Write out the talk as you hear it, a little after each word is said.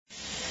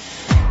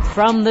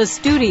From the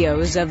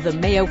studios of the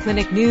Mayo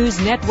Clinic News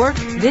Network,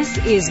 this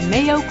is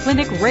Mayo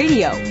Clinic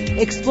Radio,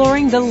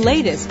 exploring the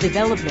latest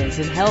developments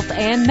in health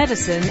and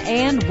medicine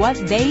and what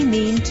they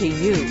mean to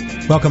you.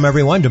 Welcome,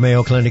 everyone, to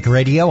Mayo Clinic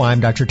Radio.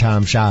 I'm Dr.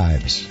 Tom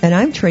Shives. And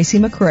I'm Tracy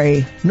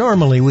McCray.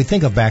 Normally, we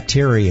think of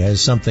bacteria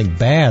as something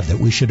bad that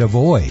we should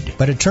avoid,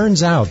 but it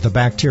turns out the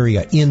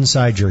bacteria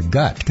inside your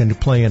gut can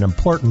play an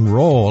important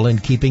role in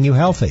keeping you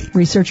healthy.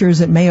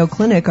 Researchers at Mayo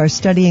Clinic are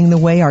studying the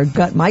way our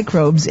gut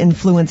microbes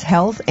influence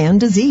health and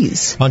disease.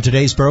 On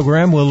today's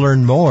program, we'll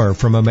learn more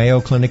from a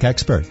Mayo Clinic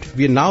expert.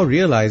 We are now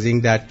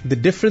realizing that the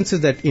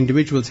differences that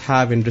individuals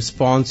have in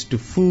response to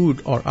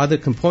food or other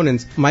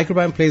components,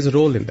 microbiome plays a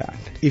role in that.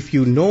 If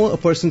you know a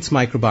person's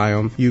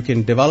microbiome, you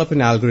can develop an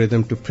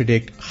algorithm to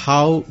predict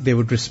how they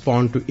would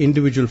respond to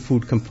individual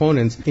food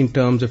components in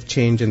terms of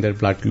change in their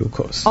blood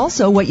glucose.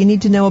 Also, what you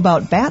need to know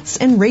about bats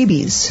and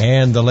rabies.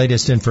 And the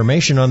latest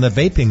information on the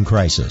vaping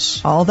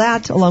crisis. All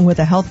that, along with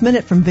a Health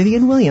Minute from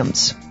Vivian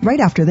Williams, right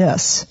after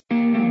this.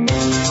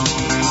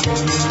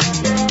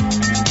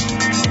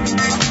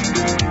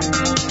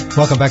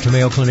 Welcome back to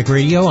Mayo Clinic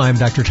Radio. I'm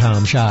Dr.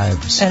 Tom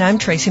Shives. And I'm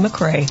Tracy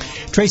McCray.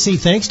 Tracy,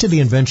 thanks to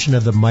the invention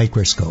of the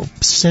microscope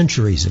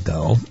centuries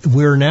ago,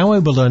 we were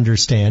able to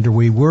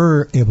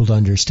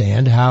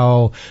understand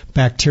how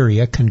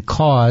bacteria can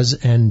cause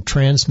and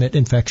transmit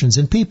infections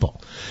in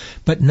people.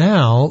 But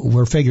now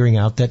we're figuring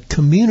out that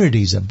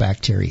communities of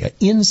bacteria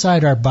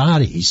inside our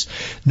bodies,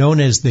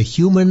 known as the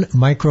human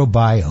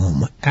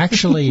microbiome,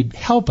 actually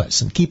help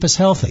us and keep us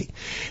healthy.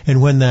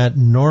 And when that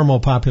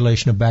normal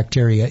population of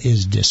bacteria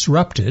is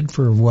disrupted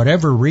for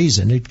whatever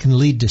reason, it can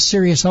lead to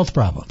serious health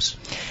problems.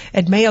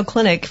 At Mayo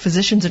Clinic,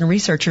 physicians and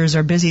researchers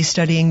are busy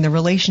studying the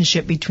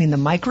relationship between the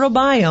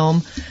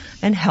microbiome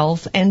and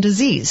health and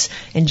disease.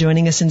 And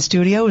joining us in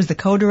studio is the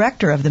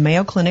co-director of the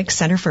Mayo Clinic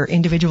Center for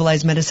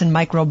Individualized Medicine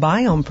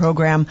Microbiome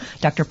Program,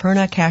 Dr.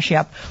 Purna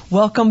Kashyap.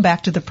 Welcome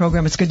back to the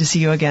program. It's good to see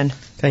you again.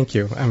 Thank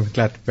you. I'm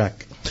glad to be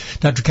back.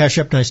 Dr.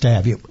 Kashyap, nice to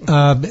have you.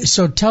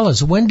 So tell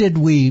us, when did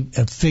we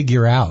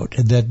figure out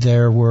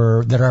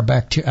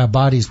that our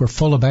bodies were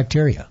full of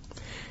bacteria?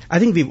 I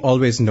think we've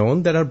always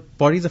known that our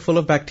bodies are full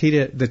of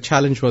bacteria. The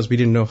challenge was we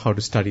didn't know how to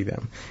study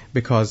them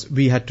because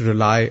we had to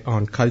rely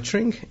on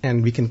culturing,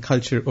 and we can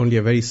culture only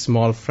a very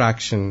small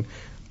fraction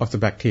of the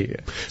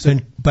bacteria. So,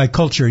 and by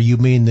culture, you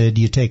mean that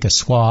you take a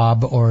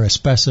swab or a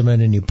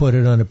specimen and you put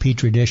it on a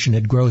petri dish and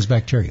it grows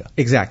bacteria?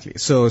 Exactly.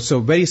 So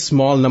very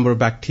small number of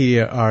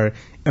bacteria are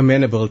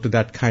amenable to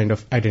that kind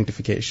of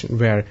identification,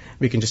 where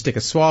we can just take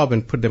a swab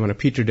and put them on a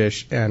petri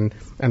dish and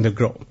they'll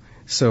grow.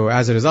 So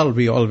as a result,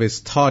 we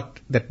always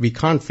thought that we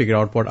can't figure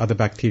out what other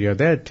bacteria are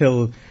there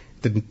till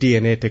the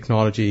DNA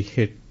technology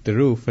hit the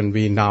roof, and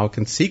we now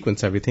can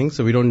sequence everything,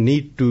 so we don't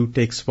need to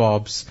take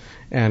swabs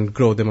and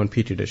grow them on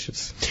petri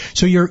dishes.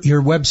 So your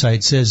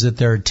website says that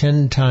there are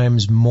 10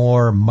 times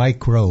more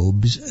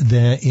microbes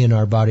in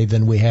our body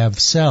than we have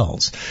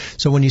cells.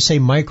 So when you say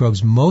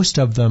microbes, most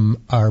of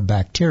them are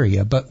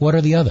bacteria, but what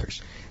are the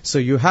others? So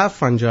you have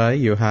fungi,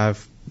 you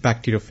have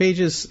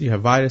bacteriophages, you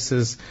have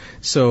viruses.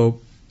 So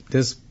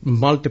there's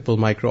multiple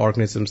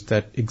microorganisms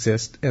that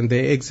exist, and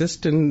they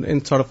exist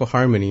in sort of a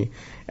harmony.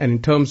 And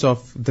in terms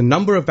of the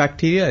number of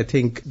bacteria, I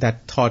think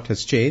that thought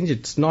has changed.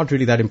 It's not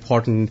really that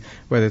important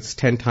whether it's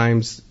 10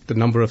 times the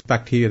number of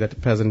bacteria that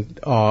are present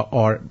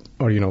or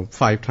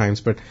 5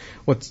 times. But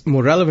what's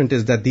more relevant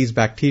is that these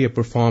bacteria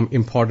perform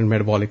important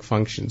metabolic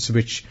functions,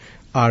 which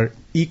are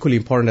equally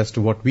important as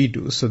to what we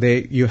do. So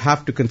you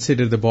have to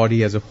consider the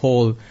body as a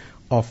whole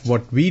of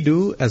what we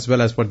do as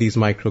well as what these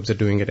microbes are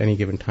doing at any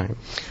given time.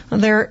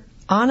 They're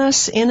on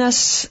us, in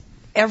us,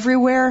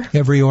 everywhere?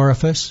 Every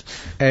orifice?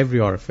 Every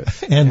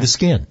orifice. And the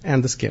skin.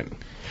 And the skin.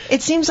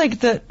 It seems like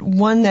the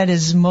one that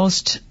is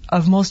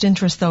of most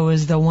interest, though,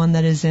 is the one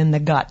that is in the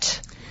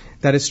gut.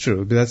 That is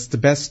true. That's the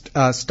best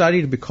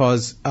studied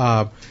because,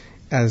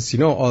 as you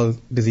know, all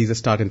diseases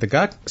start in the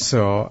gut.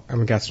 So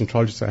I'm a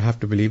gastroenterologist, so I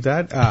have to believe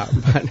that.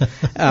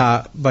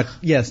 But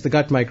yes, the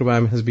gut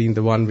microbiome has been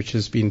the one which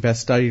has been best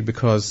studied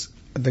because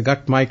the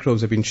gut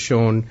microbes have been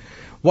shown.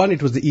 One,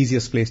 it was the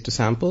easiest place to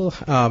sample,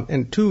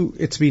 and two,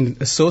 it's been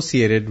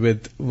associated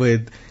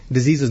with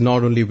diseases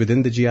not only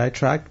within the GI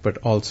tract but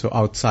also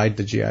outside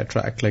the GI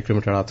tract, like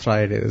rheumatoid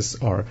arthritis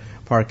or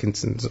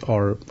Parkinson's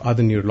or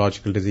other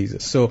neurological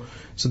diseases. So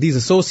these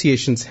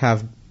associations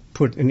have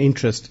put an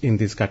interest in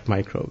these gut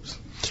microbes.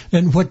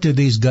 And what do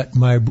these gut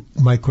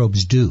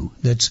microbes do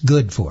that's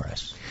good for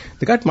us?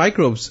 The gut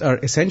microbes are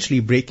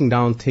essentially breaking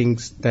down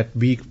things that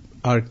we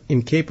are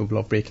incapable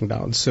of breaking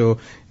down. So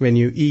when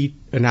you eat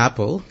an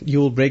apple,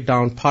 you'll break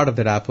down part of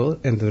that apple,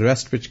 and the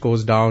rest which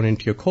goes down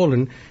into your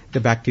colon, the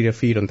bacteria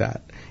feed on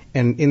that.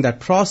 And in that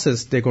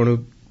process, they're going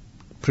to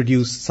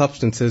produce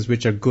substances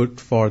which are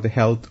good for the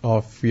health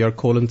of your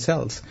colon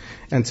cells,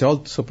 and they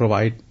also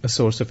provide a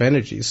source of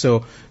energy.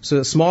 So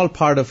a small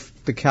part of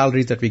the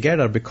calories that we get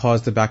are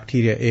because the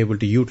bacteria are able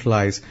to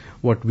utilize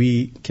what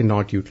we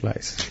cannot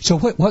utilize. So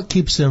what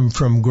keeps them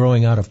from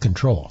growing out of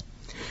control?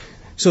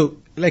 So,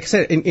 like I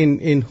said,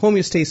 in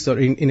homeostasis or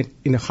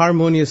in a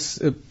harmonious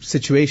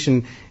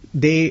situation,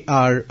 they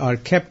are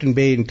kept in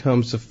bay in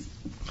terms of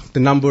the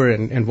number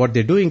and what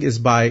they're doing is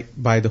by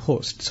the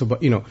host. So,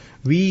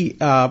 we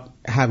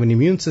have an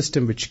immune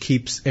system which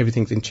keeps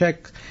everything in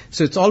check.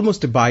 So it's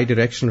almost a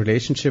bi-directional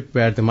relationship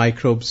where the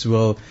microbes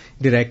will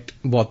direct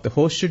what the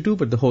host should do,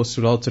 but the host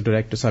will also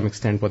direct to some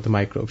extent what the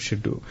microbes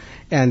should do.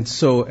 And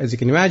so, as you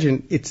can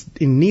imagine, it's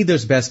in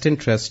neither's best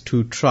interest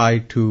to try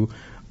to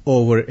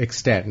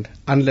overextend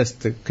unless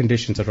the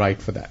conditions are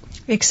right for that.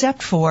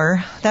 Except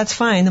for, that's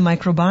fine, the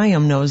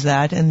microbiome knows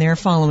that and they're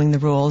following the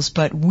rules,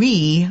 but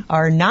we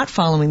are not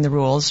following the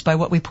rules by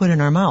what we put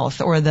in our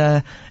mouth or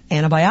the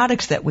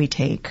antibiotics that we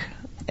take,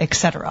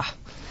 etc.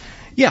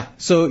 Yeah,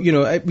 so,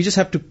 we just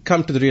have to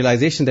come to the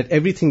realization that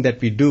everything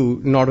that we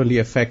do not only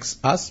affects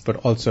us, but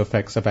also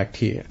affects the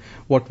bacteria.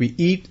 What we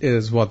eat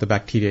is what the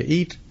bacteria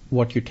eat.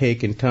 What you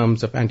take in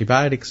terms of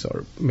antibiotics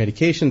or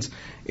medications,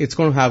 it's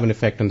going to have an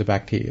effect on the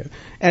bacteria.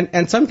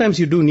 And sometimes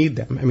you do need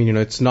them. I mean,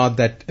 it's not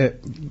that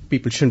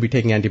people shouldn't be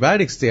taking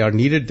antibiotics. They are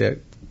needed. They're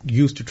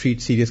used to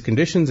treat serious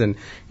conditions and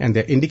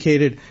they're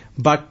indicated.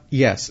 But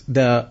yes,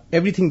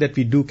 everything that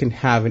we do can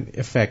have an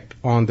effect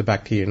on the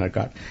bacteria in our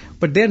gut.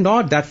 But they're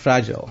not that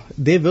fragile.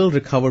 They will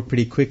recover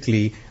pretty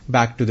quickly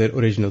back to their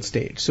original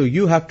state. So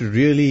you have to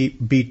really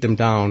beat them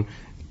down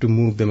to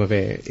move them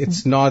away.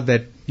 It's not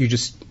that you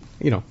just,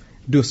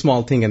 do a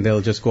small thing and they'll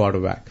just go out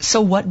of whack.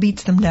 So what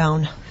beats them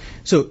down?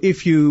 So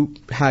if you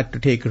had to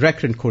take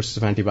recurrent courses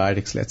of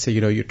antibiotics, let's say,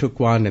 you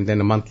took one and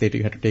then a month later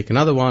you had to take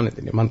another one and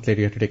then a month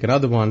later you had to take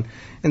another one,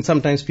 and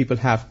sometimes people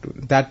have to.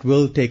 That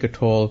will take a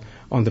toll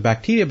on the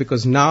bacteria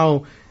because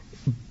now,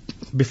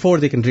 before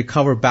they can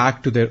recover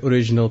back to their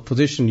original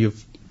position,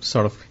 you've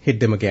sort of hit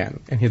them again.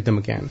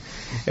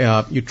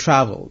 You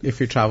travel.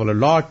 If you travel a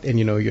lot and,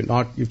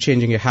 you're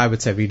changing your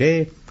habits every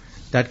day,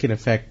 that can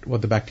affect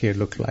what the bacteria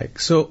look like.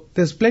 So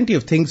there's plenty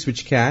of things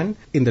which can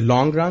in the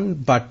long run,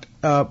 but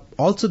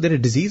also there are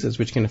diseases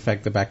which can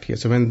affect the bacteria.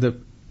 So when the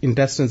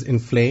intestine's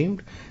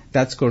inflamed,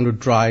 that's going to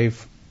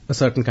drive a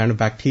certain kind of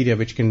bacteria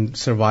which can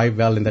survive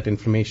well in that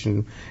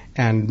inflammation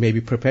and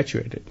maybe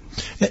perpetuate it.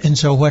 And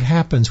so what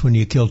happens when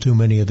you kill too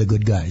many of the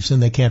good guys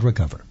and they can't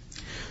recover?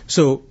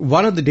 So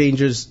one of the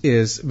dangers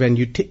is when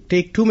you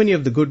take too many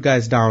of the good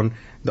guys down,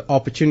 the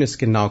opportunists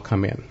can now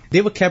come in.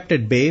 They were kept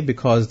at bay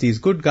because these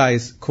good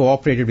guys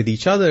cooperated with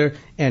each other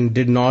and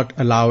did not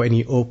allow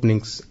any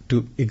openings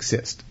to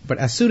exist. But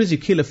as soon as you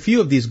kill a few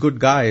of these good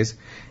guys,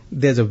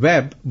 there's a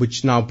web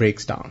which now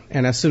breaks down.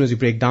 And as soon as you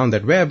break down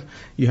that web,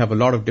 you have a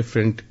lot of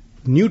different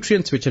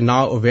nutrients which are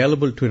now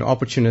available to an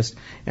opportunist.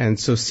 And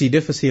so C.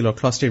 difficile or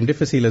Clostridium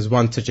difficile is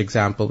one such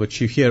example,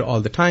 which you hear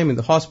all the time in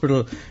the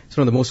hospital. It's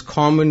one of the most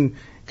common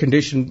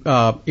condition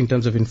in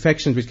terms of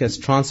infections which gets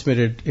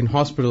transmitted in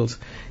hospitals,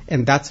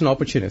 and that's an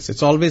opportunist.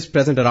 It's always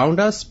present around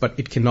us, but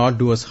it cannot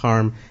do us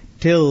harm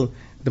till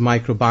the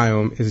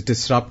microbiome is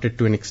disrupted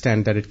to an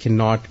extent that it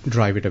cannot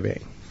drive it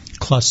away.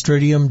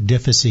 Clostridium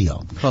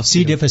difficile,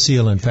 C.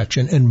 difficile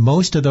infection, and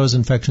most of those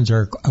infections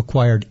are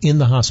acquired in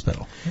the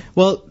hospital.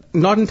 Well,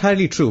 not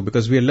entirely true,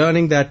 because we are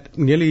learning that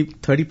nearly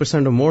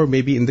 30% or more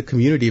may be in the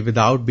community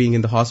without being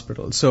in the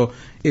hospital. So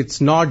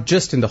it's not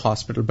just in the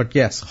hospital, but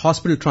yes,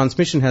 hospital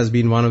transmission has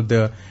been one of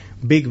the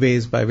big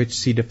ways by which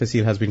C.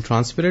 difficile has been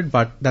transmitted,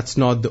 but that's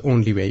not the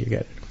only way you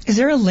get it. Is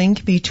there a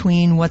link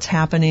between what's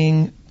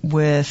happening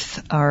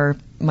with our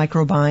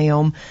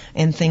microbiome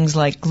and things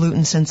like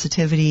gluten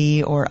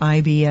sensitivity or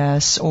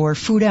IBS or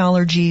food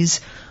allergies?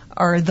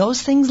 Are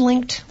those things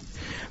linked?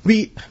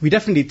 We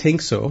definitely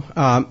think so.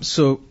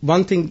 So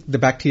one thing the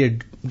bacteria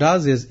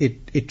does is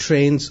it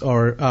trains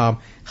or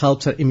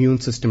helps our immune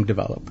system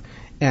develop.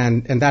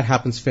 And that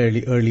happens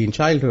fairly early in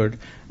childhood.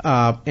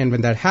 And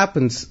when that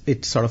happens,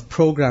 it sort of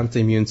programs the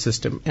immune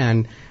system.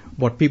 And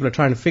what people are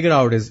trying to figure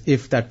out is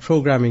if that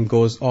programming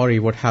goes awry,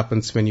 what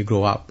happens when you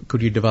grow up?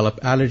 Could you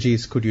develop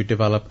allergies? Could you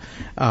develop,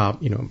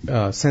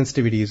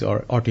 sensitivities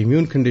or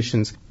autoimmune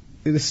conditions?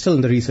 It's still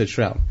in the research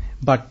realm.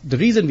 But the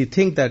reason we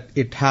think that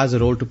it has a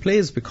role to play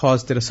is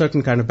because there are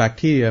certain kind of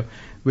bacteria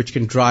which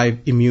can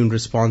drive immune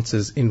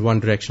responses in one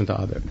direction or the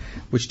other,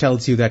 which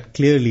tells you that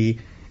clearly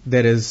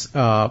there is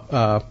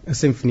a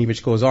symphony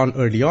which goes on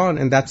early on,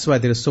 and that's why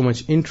there is so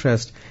much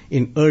interest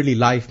in early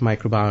life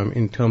microbiome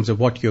in terms of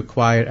what you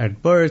acquire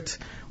at birth,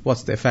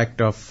 what's the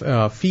effect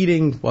of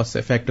feeding, what's the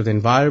effect of the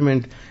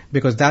environment,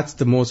 because that's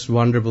the most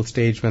vulnerable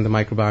stage when the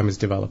microbiome is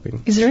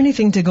developing. Is there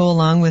anything to go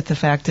along with the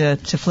fact to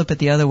flip it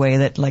the other way,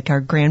 that like our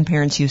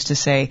grandparents used to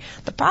say,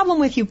 the problem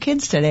with you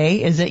kids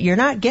today is that you're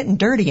not getting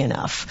dirty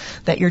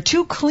enough, that you're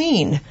too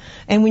clean.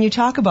 And when you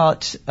talk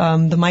about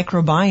the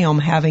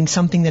microbiome having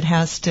something that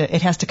has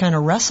to kind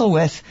of wrestle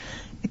with,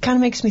 it kind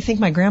of makes me think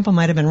my grandpa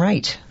might have been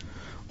right.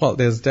 Well,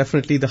 there's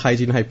definitely the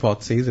hygiene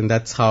hypothesis, and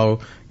that's how,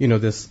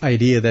 this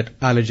idea that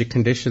allergic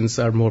conditions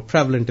are more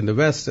prevalent in the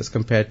West as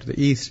compared to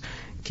the East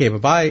came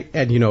by.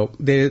 And,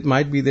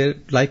 there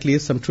likely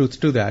is some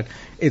truth to that.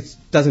 It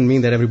doesn't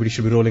mean that everybody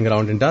should be rolling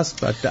around in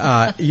dust, but,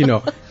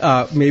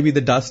 maybe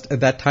the dust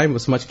at that time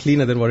was much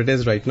cleaner than what it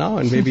is right now,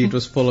 and maybe it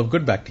was full of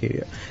good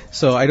bacteria.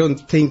 So I don't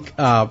think,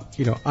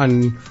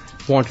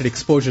 unwanted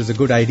exposure is a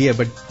good idea,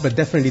 but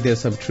definitely there's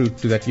some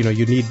truth to that.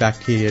 You need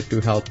bacteria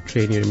to help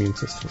train your immune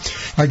system.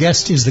 Our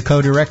guest is the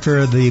co-director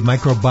of the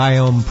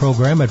Microbiome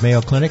program at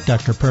Mayo Clinic,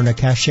 Dr. Purna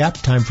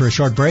Kashyap. Time for a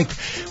short break.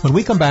 When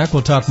we come back,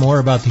 we'll talk more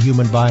about the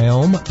human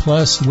biome,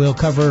 plus we'll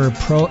cover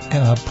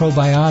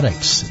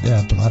probiotics.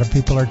 A lot of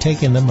people are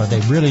taking them. Are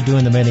they really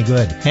doing them any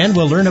good? And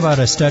we'll learn about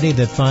a study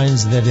that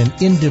finds that an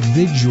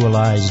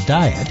individualized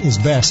diet is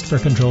best for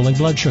controlling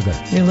blood sugar.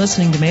 You're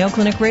listening to Mayo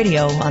Clinic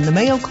Radio on the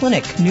Mayo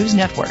Clinic News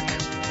Network.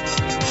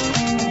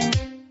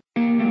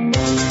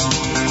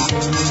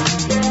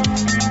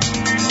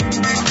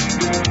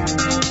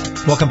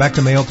 Welcome back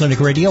to Mayo Clinic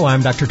Radio.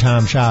 I'm Dr.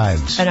 Tom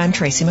Shives. And I'm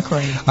Tracy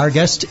McCray. Our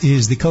guest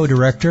is the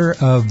co-director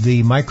of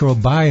the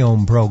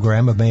Microbiome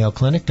program of Mayo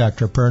Clinic,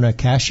 Dr. Purna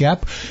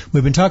Kashyap.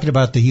 We've been talking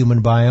about the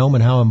human biome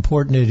and how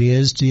important it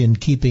is in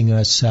keeping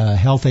us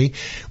healthy.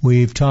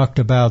 We've talked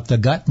about the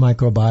gut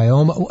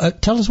microbiome.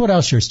 Tell us what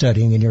else you're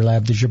studying in your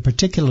lab that you're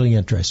particularly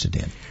interested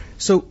in.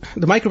 So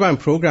the microbiome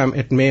program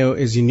at Mayo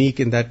is unique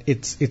in that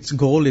its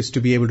goal is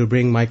to be able to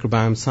bring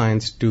microbiome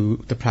science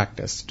to the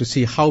practice, to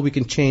see how we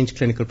can change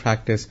clinical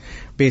practice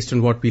based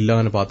on what we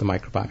learn about the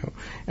microbiome.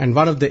 And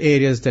one of the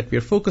areas that we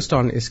are focused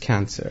on is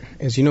cancer.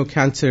 As you know,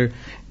 cancer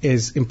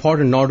is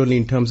important not only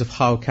in terms of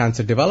how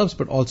cancer develops,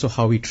 but also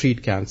how we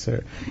treat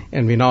cancer.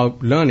 And we're now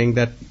learning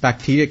that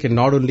bacteria can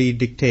not only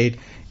dictate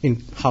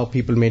in how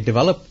people may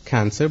develop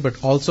cancer,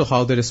 but also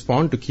how they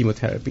respond to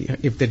chemotherapy,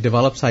 if they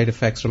develop side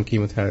effects from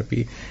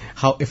chemotherapy,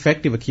 how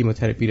effective a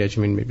chemotherapy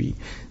regimen may be.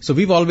 So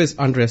we've always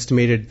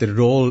underestimated the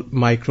role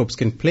microbes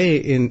can play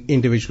in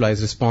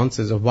individualized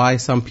responses, of why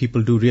some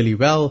people do really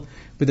well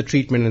with the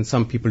treatment and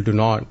some people do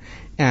not.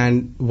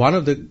 And one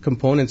of the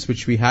components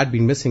which we had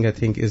been missing, I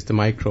think, is the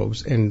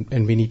microbes, and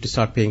we need to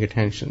start paying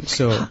attention.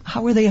 So,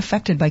 how are they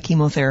affected by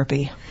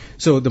chemotherapy?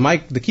 So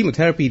the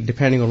chemotherapy,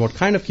 depending on what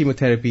kind of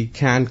chemotherapy,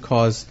 can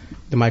cause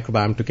the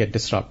microbiome to get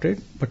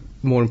disrupted. But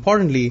more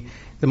importantly,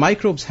 the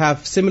microbes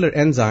have similar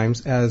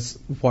enzymes as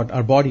what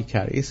our body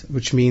carries,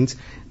 which means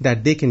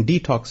that they can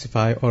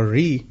detoxify or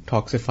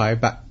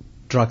retoxify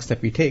drugs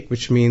that we take,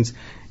 which means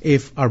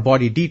if our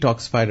body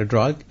detoxified a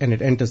drug and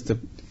it enters the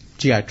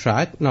GI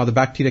tract, now the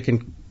bacteria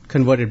can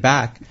convert it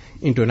back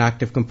into an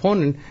active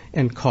component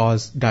and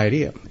cause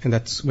diarrhea. And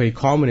that's very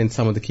common in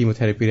some of the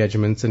chemotherapy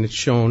regimens, and it's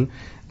shown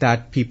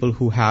that people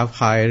who have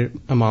higher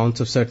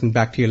amounts of certain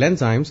bacterial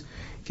enzymes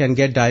can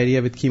get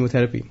diarrhea with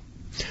chemotherapy.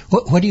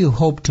 What do you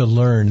hope to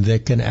learn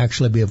that can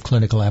actually be of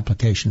clinical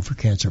application for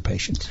cancer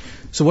patients?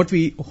 So what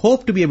we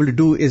hope to be able to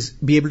do is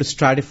be able to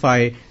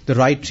stratify the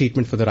right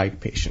treatment for the right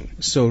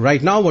patient. So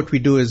right now what we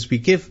do is we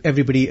give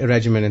everybody a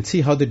regimen and see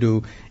how they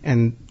do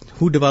and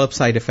who develops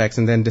side effects,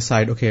 and then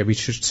decide, okay, we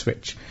should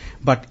switch.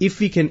 But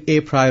if we can a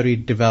priori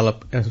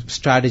develop a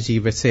strategy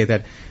where say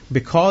that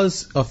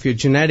because of your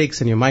genetics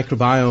and your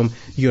microbiome,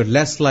 you're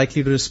less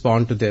likely to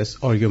respond to this,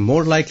 or you're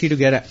more likely to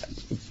get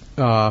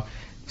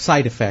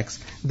side effects,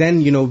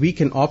 then we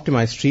can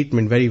optimize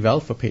treatment very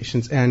well for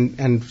patients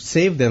and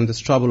save them this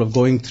trouble of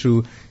going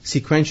through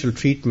sequential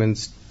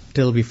treatments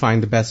till we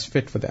find the best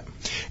fit for them.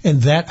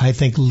 And that, I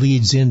think,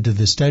 leads into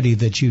the study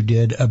that you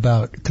did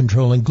about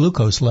controlling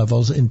glucose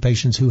levels in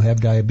patients who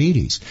have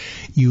diabetes.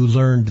 You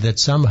learned that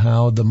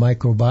somehow the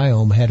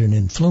microbiome had an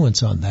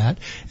influence on that,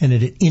 and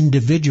that an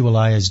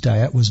individualized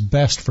diet was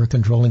best for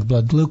controlling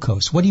blood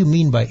glucose. What do you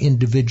mean by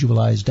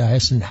individualized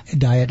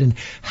diet, and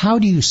how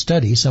do you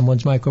study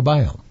someone's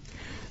microbiome?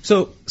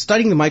 So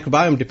studying the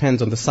microbiome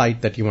depends on the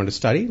site that you want to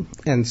study.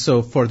 And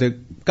so for the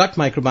gut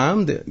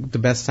microbiome, the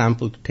best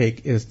sample to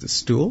take is the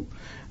stool.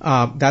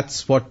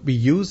 That's what we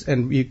use,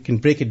 and we can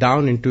break it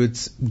down into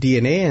its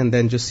DNA and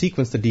then just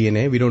sequence the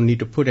DNA. We don't need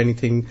to put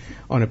anything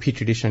on a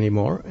petri dish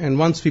anymore. And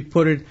once we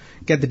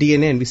get the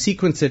DNA and we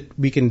sequence it,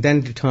 we can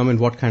then determine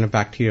what kind of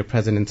bacteria are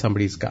present in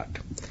somebody's gut.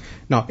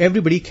 Now,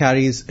 everybody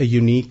carries a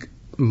unique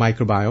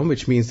microbiome,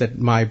 which means that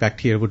my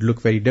bacteria would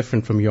look very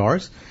different from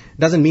yours.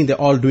 Doesn't mean they're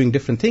all doing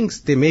different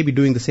things. They may be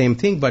doing the same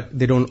thing, but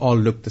they don't all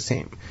look the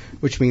same,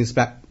 which means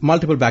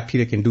multiple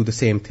bacteria can do the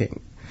same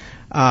thing.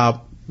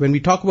 When we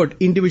talk about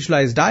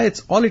individualized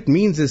diets, all it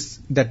means is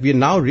that we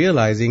are now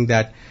realizing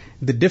that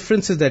the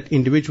differences that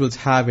individuals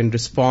have in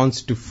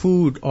response to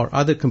food or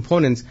other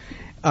components,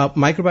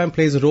 microbiome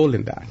plays a role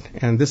in that.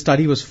 And this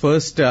study was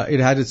it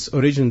had its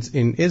origins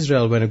in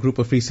Israel when a group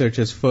of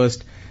researchers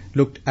first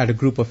looked at a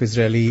group of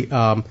Israeli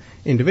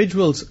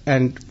individuals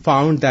and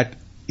found that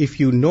if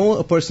you know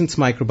a person's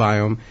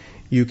microbiome,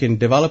 you can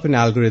develop an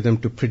algorithm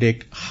to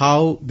predict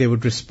how they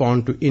would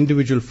respond to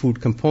individual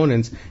food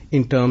components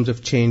in terms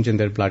of change in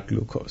their blood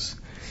glucose.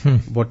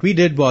 What we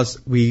did was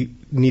we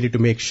needed to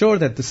make sure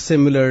that the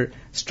similar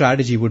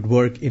strategy would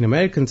work in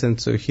Americans. And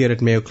so here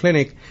at Mayo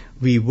Clinic,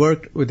 we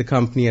worked with the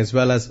company as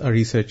well as our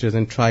researchers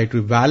and tried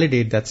to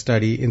validate that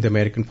study in the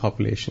American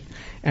population.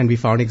 And we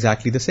found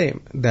exactly the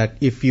same, that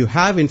if you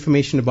have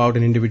information about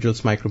an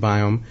individual's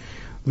microbiome,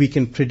 we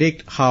can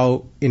predict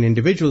how an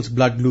individual's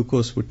blood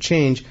glucose would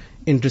change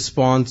in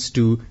response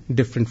to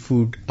different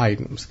food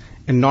items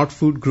and not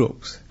food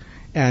groups.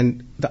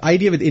 And the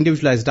idea with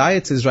individualized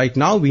diets is right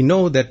now we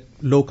know that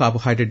low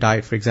carbohydrate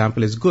diet, for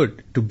example, is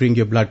good to bring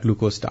your blood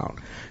glucose down.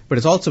 But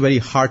it's also very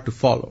hard to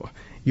follow.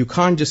 You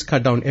can't just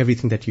cut down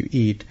everything that you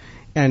eat.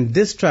 And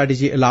this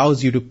strategy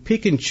allows you to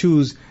pick and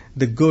choose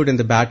the good and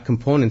the bad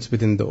components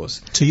within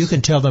those. So you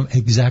can tell them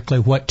exactly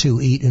what to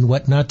eat and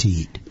what not to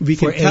eat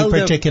for a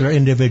particular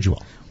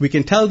individual. We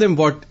can tell them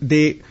what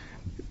they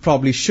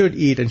probably should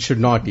eat and should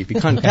not eat. We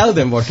can't tell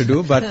them what to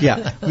do, but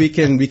yeah, we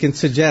can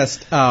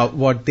suggest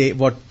what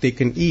they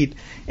can eat.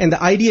 And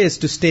the idea is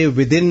to stay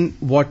within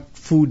what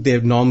food they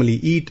normally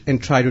eat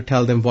and try to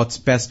tell them what's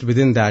best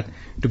within that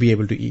to be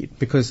able to eat.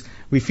 Because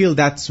we feel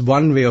that's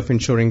one way of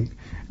ensuring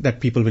that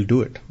people will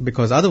do it.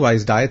 Because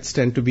otherwise diets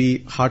tend to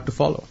be hard to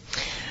follow.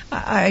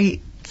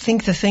 I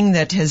think the thing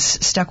that has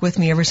stuck with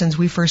me ever since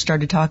we first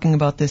started talking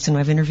about this, and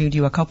I've interviewed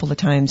you a couple of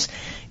times,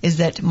 is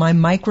that my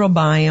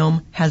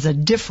microbiome has a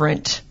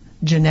different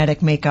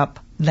genetic makeup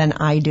than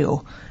I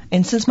do.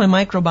 And since my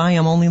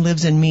microbiome only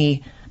lives in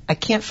me, I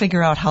can't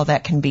figure out how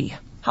that can be.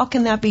 How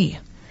can that be?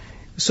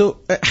 So,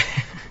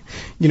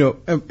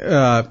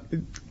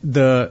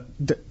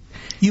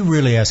 You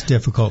really ask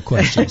difficult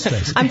questions,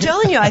 Stacey. I'm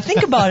telling you, I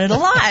think about it a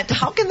lot.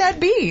 How can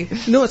that be?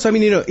 No, so I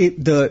mean,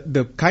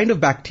 the kind of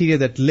bacteria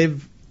that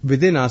live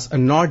within us are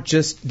not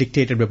just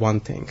dictated by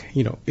one thing.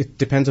 It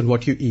depends on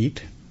what you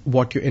eat,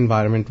 what your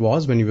environment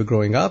was when you were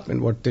growing up,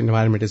 and what the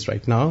environment is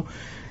right now.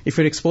 If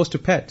you're exposed to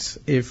pets,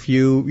 if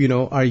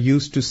you are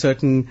used to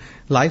certain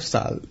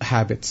lifestyle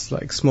habits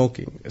like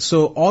smoking.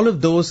 So all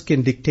of those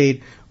can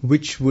dictate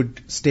which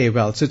would stay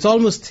well. So it's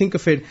almost, think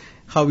of it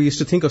how we used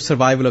to think of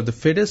survival of the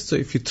fittest. So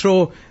if you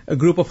throw a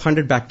group of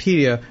 100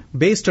 bacteria,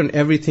 based on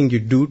everything you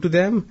do to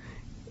them,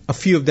 a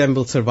few of them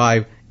will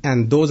survive,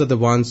 and those are the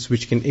ones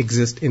which can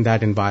exist in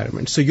that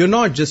environment. So you're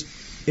not just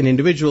an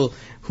individual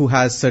who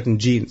has certain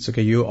genes,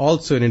 okay? You're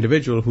also an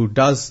individual who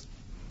does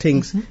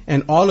things,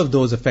 and all of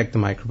those affect the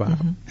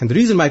microbiome. And the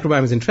reason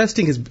microbiome is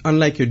interesting is,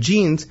 unlike your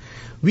genes,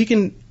 we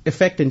can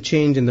affect and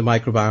change in the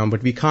microbiome,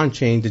 but we can't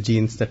change the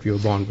genes that we were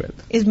born with.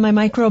 Is my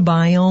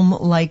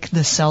microbiome like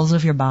the cells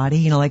of your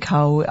body? Like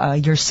how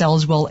your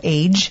cells will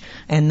age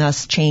and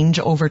thus change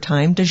over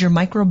time? Does your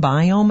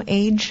microbiome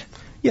age?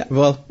 Yeah,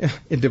 well,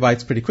 it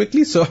divides pretty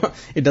quickly, so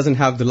it doesn't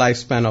have the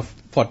lifespan of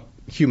what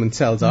human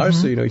cells are.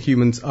 So,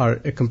 humans are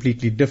a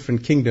completely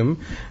different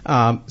kingdom.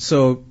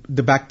 So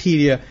the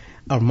bacteria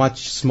are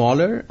much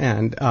smaller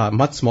and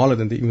much smaller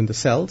than even the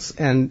cells,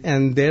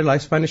 and their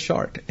lifespan is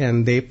short,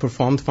 and they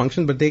perform the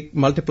function, but they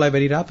multiply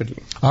very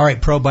rapidly. All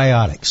right,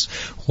 probiotics.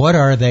 What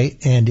are they,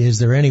 and is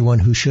there anyone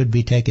who should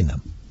be taking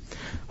them?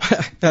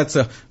 That's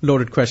a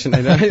loaded question.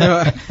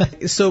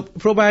 So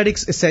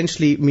probiotics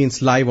essentially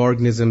means live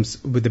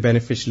organisms with a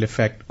beneficial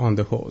effect on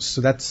the host. So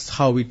that's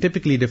how we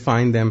typically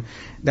define them,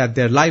 that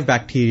they're live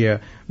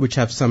bacteria which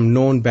have some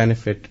known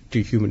benefit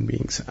to human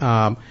beings.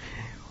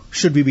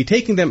 Should we be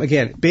taking them?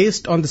 Again,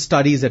 based on the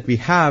studies that we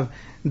have,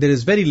 there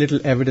is very little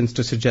evidence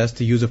to suggest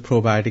the use of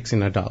probiotics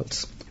in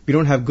adults. We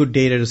don't have good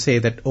data to say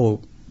that,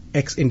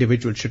 X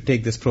individual should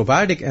take this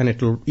probiotic and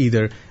it will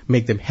either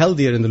make them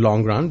healthier in the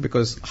long run,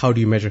 because how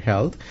do you measure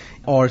health,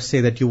 or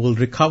say that you will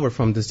recover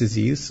from this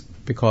disease,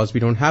 because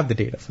we don't have the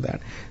data for that.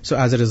 So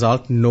as a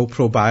result, no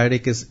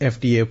probiotic is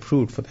FDA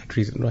approved for that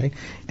reason, right?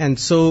 And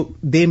so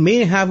they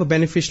may have a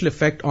beneficial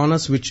effect on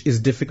us, which is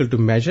difficult to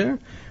measure.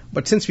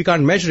 But since we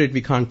can't measure it,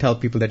 we can't tell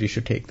people that you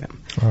should take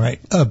them. All right.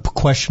 A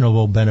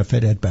questionable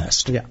benefit at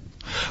best. Yeah.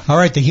 All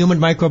right, the human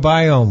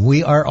microbiome.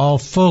 We are all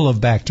full of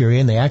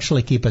bacteria, and they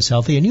actually keep us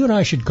healthy. And you and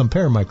I should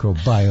compare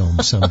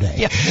microbiomes someday.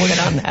 Yeah, we'll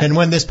get on that. And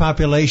when this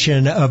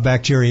population of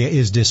bacteria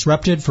is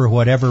disrupted for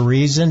whatever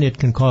reason, it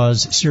can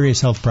cause serious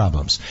health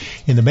problems.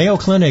 In the Mayo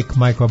Clinic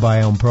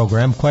Microbiome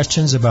Program,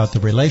 questions about the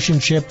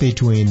relationship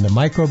between the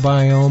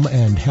microbiome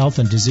and health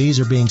and disease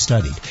are being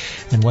studied.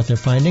 And what they're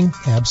finding,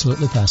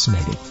 absolutely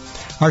fascinating.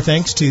 Our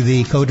thanks to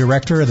the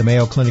co-director of the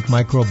Mayo Clinic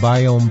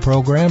Microbiome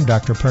Program,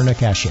 Dr. Purna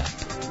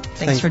Kashyap.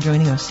 Thanks for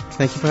joining us.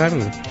 Thank you for having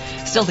me.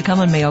 Still to come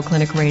on Mayo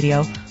Clinic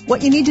Radio,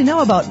 what you need to know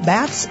about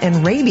bats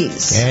and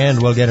rabies.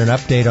 And we'll get an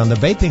update on the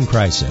vaping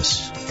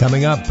crisis.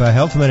 Coming up, a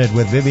Health Minute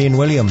with Vivian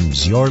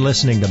Williams. You're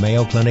listening to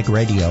Mayo Clinic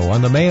Radio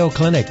on the Mayo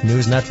Clinic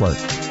News Network.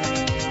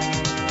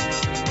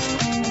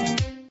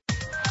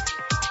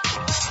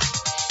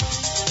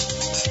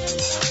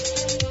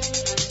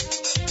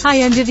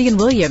 Hi, I'm Vivian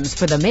Williams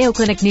for the Mayo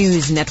Clinic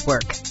News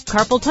Network.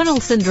 Carpal tunnel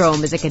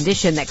syndrome is a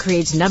condition that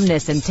creates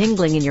numbness and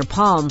tingling in your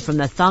palm from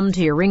the thumb to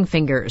your ring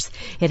fingers.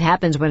 It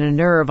happens when a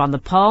nerve on the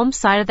palm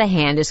side of the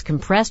hand is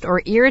compressed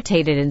or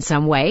irritated in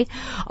some way.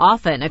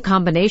 Often, a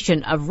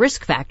combination of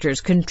risk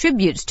factors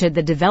contributes to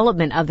the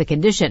development of the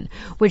condition,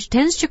 which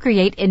tends to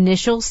create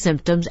initial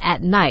symptoms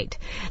at night.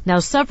 Now,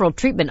 several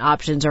treatment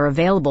options are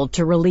available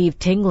to relieve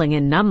tingling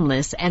and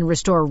numbness and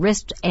restore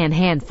wrist and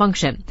hand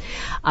function.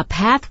 A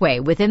pathway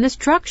within the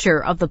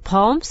structure of the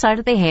palm side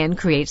of the hand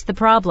creates the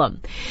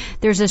problem.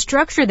 There's a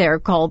structure there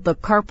called the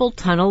carpal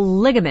tunnel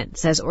ligament,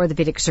 says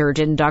orthopedic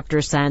surgeon Dr.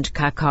 Sanj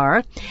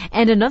Kakar,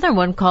 and another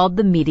one called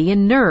the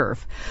median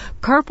nerve.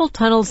 Carpal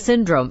tunnel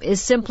syndrome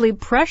is simply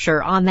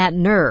pressure on that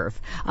nerve.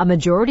 A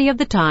majority of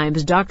the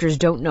times, doctors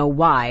don't know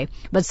why,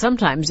 but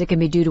sometimes it can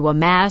be due to a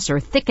mass or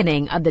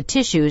thickening of the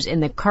tissues in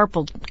the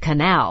carpal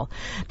canal.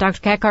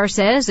 Dr. Kakar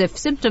says if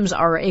symptoms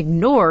are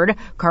ignored,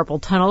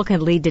 carpal tunnel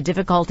can lead to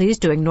difficulties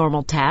doing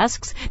normal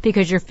tasks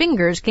because your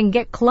fingers can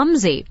get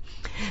clumsy.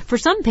 For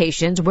some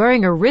patients,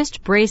 wearing a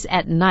wrist brace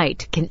at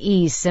night can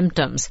ease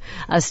symptoms.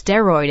 A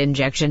steroid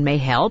injection may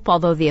help,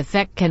 although the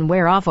effect can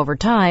wear off over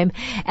time,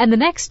 and the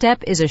next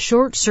step is a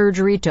short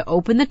surgery to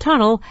open the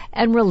tunnel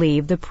and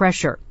relieve the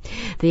pressure.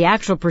 The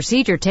actual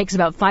procedure takes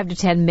about 5 to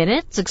 10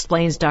 minutes,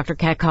 explains Dr.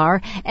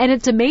 Kakar, and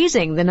it's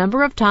amazing the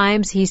number of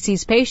times he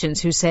sees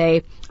patients who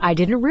say, "I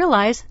didn't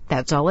realize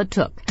that's all it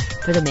took."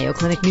 For the Mayo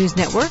Clinic News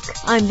Network,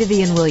 I'm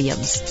Vivian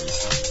Williams.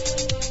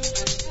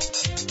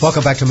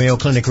 Welcome back to Mayo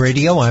Clinic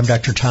Radio. I'm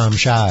Dr. Tom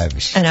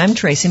Shives. And I'm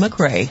Tracy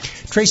McRae.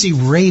 Tracy,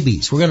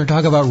 rabies. We're going to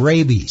talk about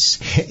rabies.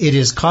 It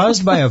is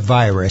caused by a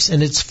virus,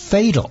 and it's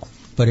fatal,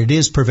 but it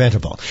is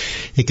preventable.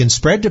 It can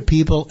spread to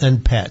people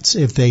and pets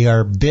if they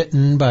are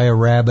bitten by a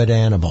rabid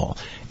animal.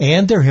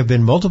 And there have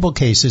been multiple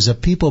cases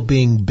of people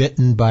being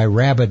bitten by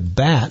rabid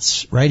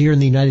bats right here in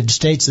the United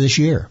States this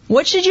year.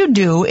 What should you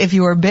do if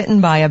you are bitten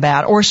by a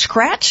bat or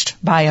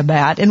scratched by a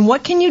bat? And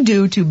what can you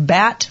do to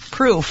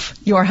bat-proof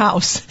your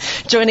house?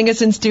 Joining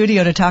us in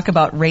studio to talk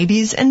about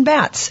rabies and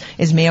bats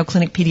is Mayo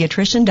Clinic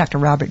pediatrician Dr.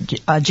 Robert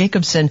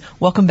Jacobson.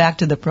 Welcome back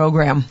to the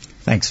program.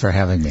 Thanks for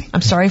having me.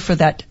 I'm sorry for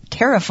that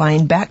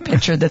terrifying bat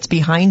picture that's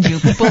behind you.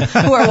 People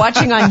who are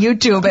watching on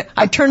YouTube,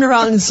 I turned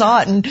around and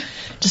saw it and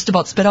just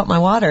about spit out my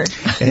water.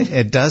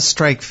 It does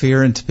strike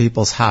fear into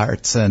people's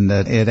hearts, and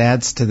it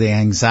adds to the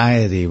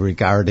anxiety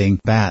regarding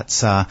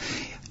bats.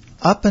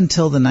 Up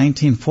until the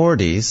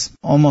 1940s,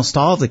 almost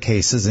all the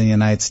cases in the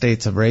United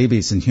States of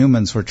rabies in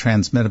humans were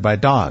transmitted by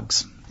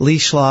dogs.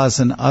 Leash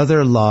laws and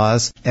other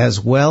laws, as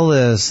well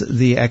as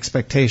the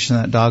expectation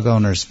that dog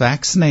owners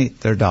vaccinate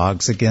their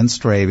dogs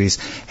against rabies,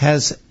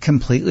 has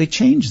completely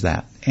changed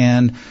that.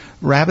 And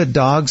rabid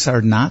dogs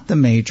are not the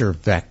major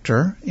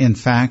vector. In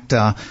fact,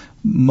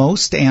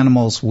 most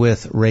animals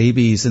with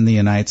rabies in the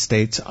United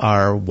States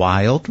are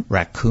wild,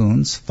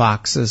 raccoons,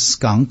 foxes,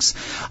 skunks,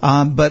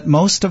 but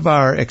most of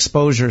our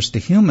exposures to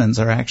humans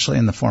are actually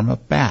in the form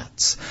of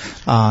bats.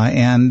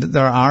 And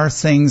there are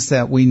things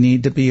that we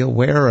need to be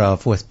aware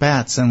of with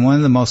bats, and one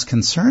of the most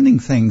concerning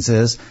things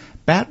is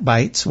bat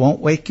bites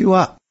won't wake you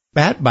up.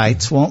 Bat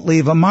bites won't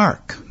leave a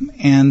mark.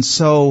 And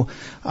so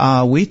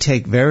we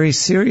take very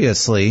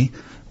seriously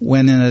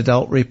when an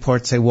adult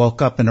reports they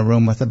woke up in a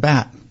room with a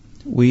bat.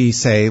 We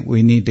say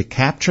we need to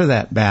capture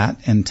that bat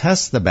and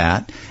test the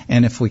bat,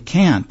 and if we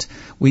can't,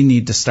 we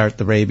need to start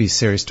the rabies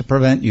series to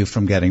prevent you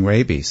from getting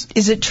rabies.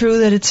 Is it true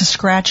that it's a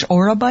scratch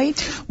or a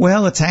bite?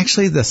 Well, it's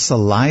actually the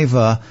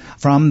saliva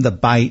from the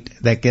bite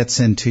that gets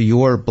into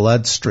your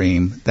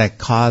bloodstream that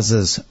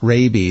causes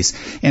rabies.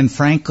 And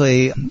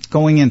frankly,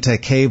 going into a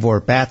cave where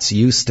bats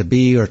used to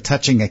be or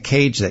touching a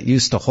cage that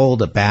used to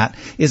hold a bat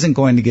isn't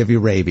going to give you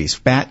rabies.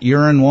 Bat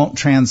urine won't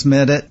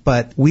transmit it,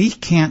 but we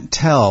can't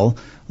tell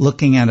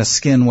looking at a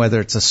skin whether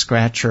it's a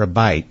scratch or a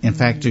bite. In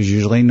fact, there's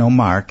usually no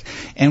mark.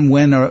 And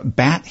when a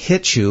bat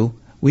hits you,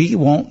 we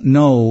won't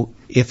know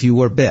if you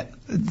were bit.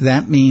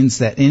 That means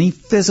that any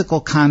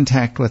physical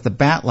contact with a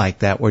bat like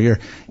that, where you're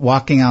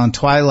walking out in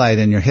twilight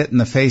and you're hit in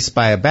the face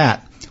by a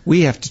bat,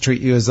 we have to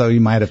treat you as though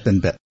you might have been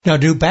bit. Now,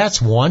 do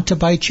bats want to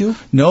bite you?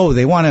 No,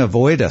 they want to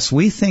avoid us.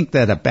 We think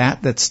that a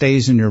bat that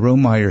stays in your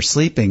room while you're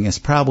sleeping is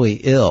probably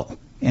ill.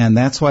 And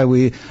that's why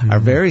we are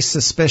very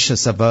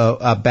suspicious of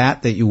a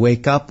bat that you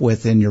wake up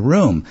with in your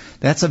room.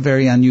 That's a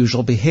very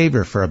unusual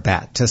behavior for a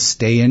bat, to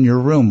stay in your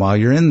room while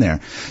you're in there.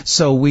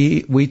 So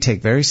we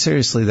take very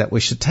seriously that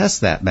we should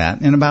test that bat.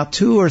 And about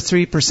 2 or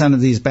 3%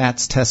 of these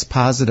bats test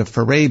positive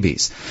for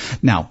rabies.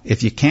 Now,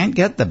 if you can't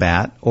get the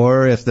bat,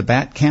 or if the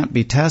bat can't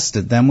be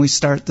tested, then we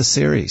start the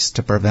series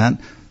to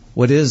prevent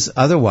what is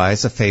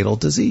otherwise a fatal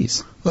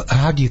disease. Well,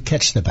 how do you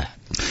catch the bat?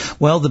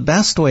 Well, the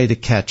best way to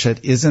catch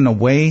it is in a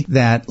way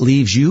that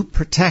leaves you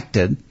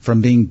protected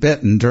from being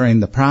bitten during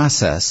the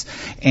process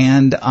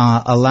and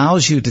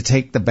allows you to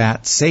take the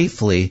bat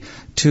safely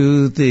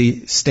to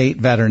the state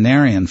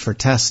veterinarian for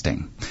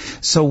testing.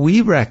 So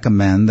we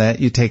recommend that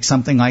you take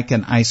something like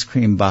an ice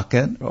cream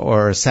bucket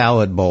or a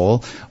salad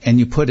bowl and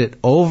you put it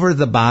over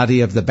the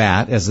body of the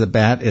bat as the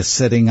bat is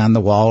sitting on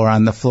the wall or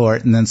on the floor,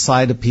 and then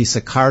slide a piece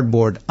of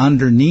cardboard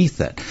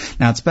underneath it.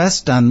 Now, it's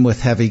best done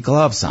with heavy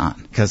gloves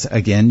on because,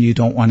 again, you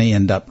don't want to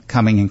end up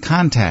coming in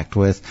contact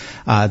with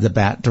the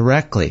bat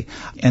directly.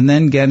 And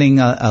then getting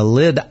a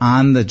lid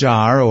on the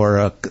jar or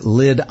a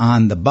lid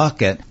on the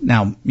bucket.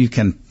 Now, you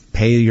can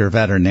pay your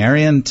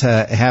veterinarian to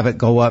have it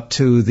go up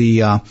to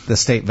the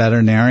state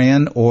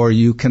veterinarian, or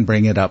you can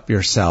bring it up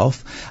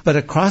yourself. But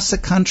across the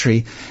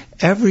country,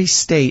 every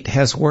state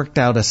has worked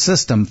out a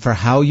system for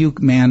how you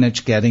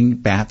manage getting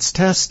bats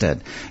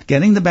tested.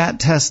 Getting the bat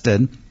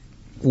tested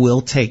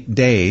will take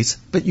days,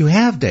 but you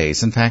have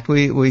days. In fact,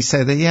 we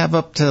say that you have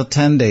up to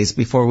 10 days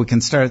before we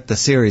can start the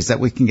series, that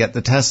we can get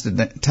the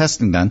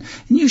testing done.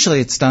 And usually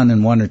it's done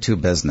in 1 or 2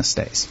 business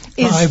days.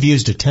 I've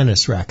used a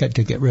tennis racket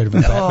to get rid of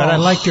a bat, but I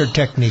liked your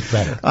technique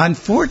better.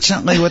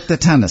 Unfortunately, with the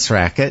tennis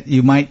racket,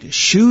 you might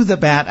shoo the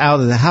bat out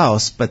of the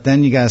house, but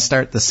then you got to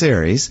start the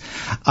series.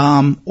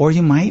 Or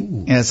you might,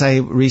 as I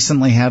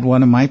recently had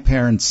one of my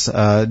parents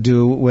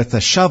do with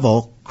a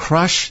shovel,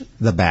 crush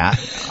the bat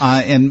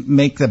and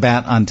make the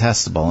bat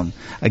untestable. And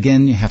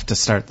again, you have to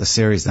start the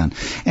series then.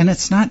 And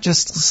it's not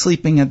just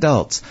sleeping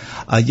adults.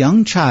 A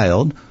young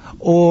child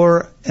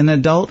or an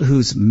adult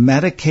who's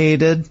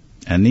medicated,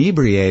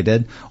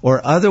 inebriated,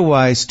 or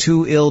otherwise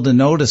too ill to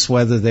notice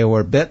whether they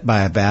were bit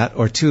by a bat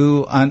or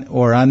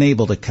or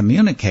unable to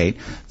communicate,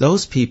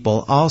 those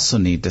people also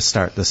need to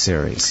start the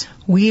series.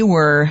 We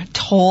were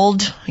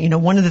told,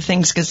 one of the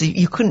things, because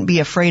you couldn't be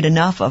afraid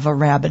enough of a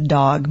rabid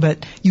dog,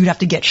 but you'd have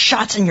to get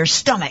shots in your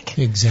stomach.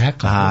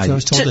 Exactly. I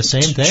was told the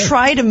same thing.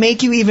 Try to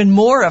make you even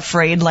more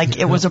afraid, like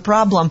it was a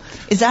problem.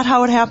 Is that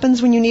how it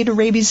happens when you need a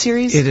rabies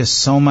series? It is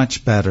so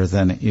much better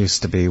than it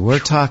used to be. We're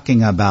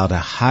talking about a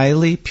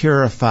highly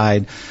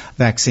purified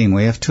vaccine.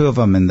 We have 2 of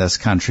them in this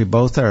country.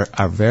 Both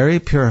are very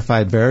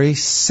purified, very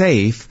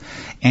safe,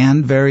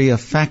 and very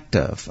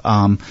effective.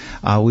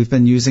 We've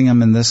been using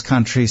them in this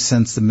country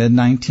since the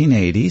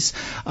mid-1980s.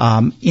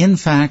 In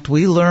fact,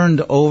 we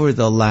learned over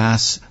the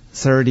last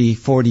 30,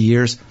 40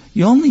 years,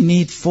 you only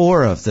need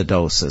 4 of the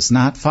doses,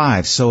 not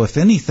 5. So if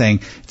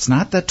anything, it's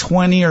not the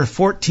 20 or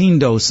 14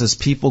 doses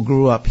people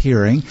grew up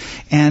hearing.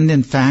 And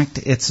in fact,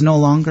 it's no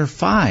longer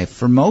 5.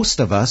 For most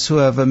of us who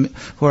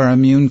are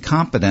immune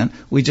competent,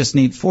 we just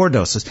need 4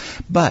 doses.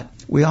 But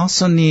we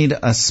also need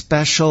a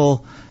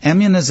special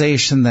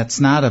immunization that's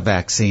not a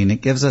vaccine.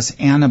 It gives us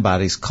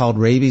antibodies called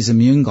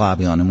Rabies-Immune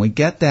globulin. And we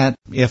get that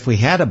if we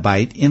had a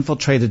bite,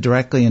 infiltrated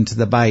directly into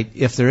the bite.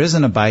 If there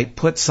isn't a bite,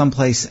 put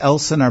someplace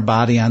else in our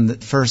body on the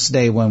first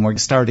day when we're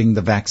starting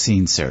the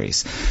vaccine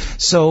series.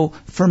 So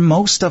for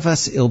most of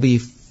us, it'll be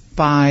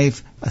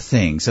 5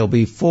 things. It'll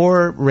be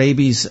 4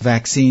 rabies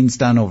vaccines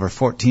done over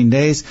 14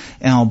 days,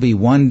 and it'll be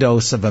 1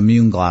 dose of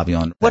immune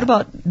globulin. What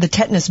about the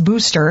tetanus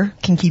booster?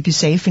 Can keep you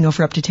safe,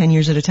 for up to 10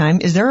 years at a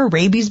time. Is there a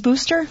rabies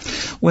booster?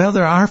 Well,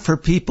 there are for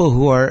people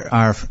who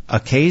are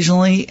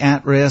occasionally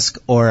at risk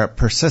or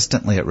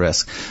persistently at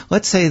risk.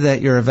 Let's say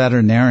that you're a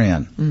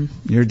veterinarian.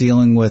 You're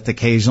dealing with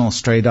occasional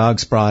stray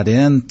dogs brought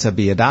in to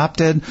be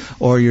adopted,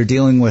 or you're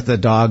dealing with a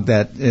dog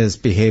that is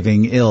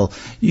behaving ill.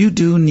 You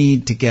do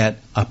need to get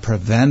a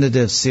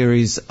preventative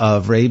series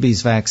of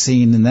rabies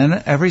vaccine, and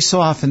then every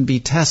so often be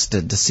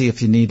tested to see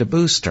if you need a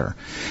booster.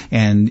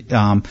 And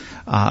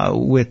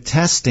with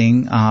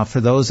testing,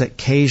 for those that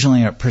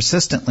occasionally are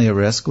persistently at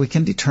risk, we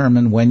can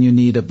determine when you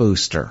need a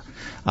booster.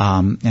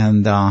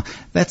 And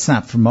that's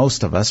not for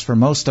most of us. For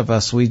most of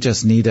us, we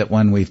just need it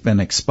when we've been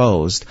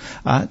exposed.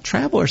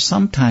 Travelers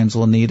sometimes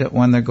will need it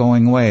when they're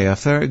going away.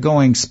 If they're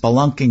going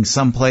spelunking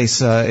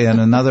someplace in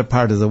another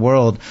part of the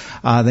world,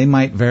 they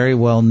might very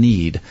well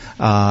need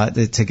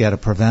to get a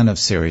preventive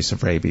series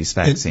of rabies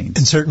vaccines.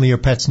 And certainly your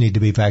pets need to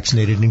be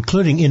vaccinated,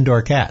 including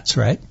indoor cats,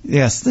 right?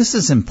 Yes, this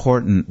is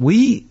important.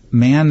 We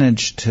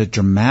managed to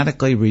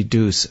dramatically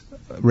reduce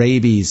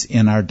rabies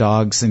in our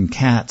dogs and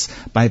cats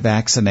by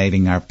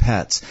vaccinating our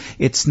pets.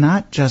 It's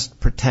not just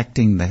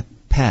protecting the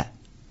pet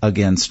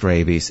against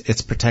rabies,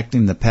 it's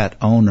protecting the pet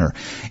owner.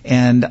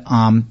 And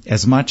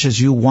as much as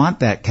you want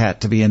that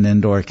cat to be an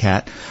indoor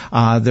cat,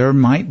 there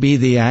might be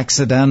the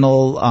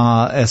accidental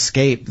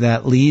escape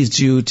that leads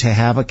you to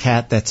have a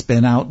cat that's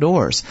been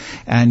outdoors.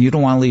 And you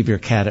don't want to leave your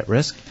cat at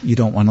risk. You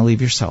don't want to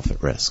leave yourself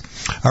at risk.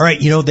 All right,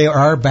 there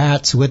are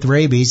bats with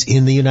rabies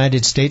in the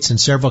United States and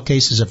several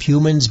cases of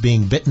humans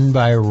being bitten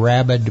by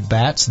rabid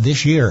bats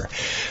this year.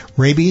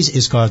 Rabies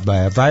is caused by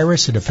a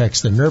virus. It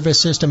affects the nervous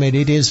system, and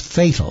it is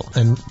fatal,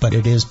 but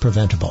it is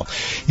preventable.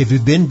 If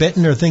you've been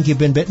bitten or think you've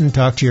been bitten,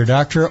 talk to your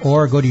doctor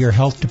or go to your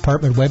health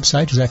department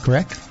website. Is that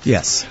correct?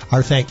 Yes.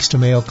 Our thanks to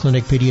Mayo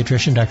Clinic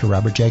pediatrician Dr.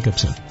 Robert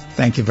Jacobson.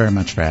 Thank you very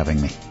much for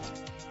having me.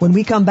 When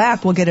we come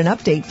back, we'll get an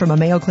update from a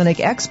Mayo Clinic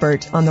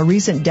expert on the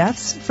recent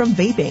deaths from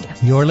vaping.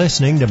 You're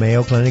listening to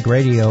Mayo Clinic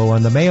Radio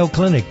on the Mayo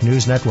Clinic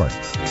News Network.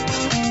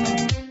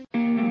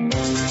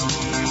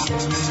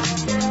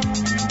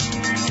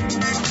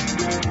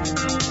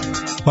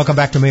 Welcome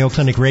back to Mayo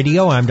Clinic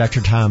Radio. I'm Dr.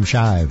 Tom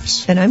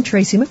Shives. And I'm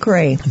Tracy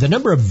McRae. The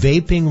number of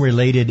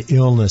vaping-related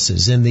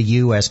illnesses in the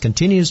U.S.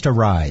 continues to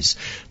rise,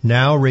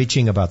 now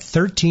reaching about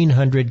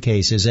 1,300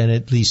 cases and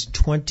at least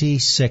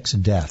 26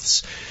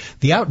 deaths.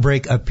 The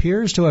outbreak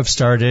appears to have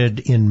started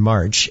in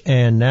March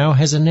and now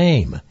has a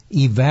name,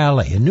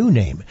 EVALI, a new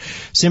name.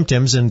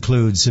 Symptoms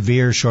include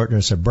severe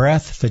shortness of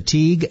breath,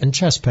 fatigue, and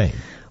chest pain.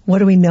 What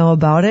do we know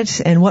about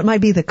it, and what might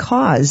be the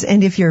cause?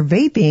 And if you're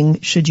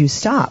vaping, should you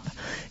stop?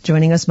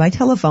 Joining us by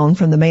telephone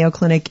from the Mayo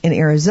Clinic in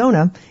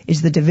Arizona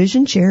is the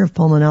Division Chair of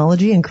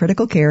Pulmonology and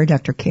Critical Care,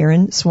 Dr.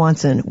 Karen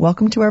Swanson.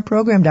 Welcome to our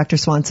program, Dr.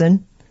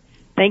 Swanson.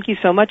 Thank you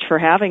so much for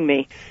having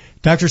me.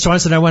 Dr.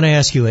 Swanson, I want to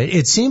ask you,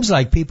 it seems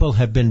like people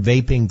have been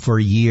vaping for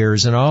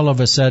years, and all of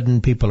a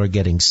sudden people are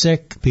getting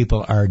sick,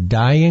 people are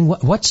dying.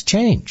 What's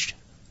changed?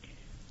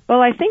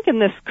 Well, I think in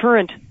this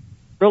current,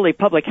 really,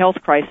 public health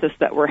crisis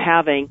that we're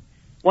having,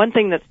 one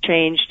thing that's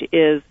changed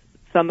is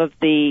some of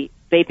the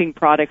vaping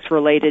products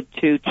related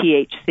to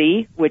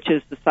THC, which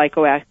is the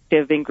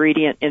psychoactive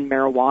ingredient in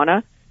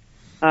marijuana.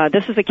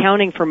 This is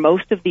accounting for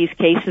most of these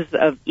cases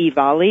of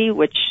EVALI,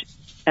 which,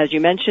 as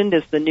you mentioned,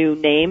 is the new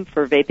name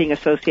for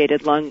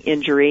vaping-associated lung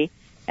injury,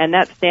 and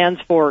that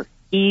stands for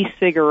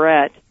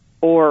e-cigarette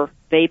or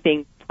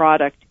vaping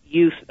product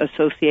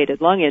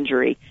use-associated lung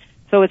injury.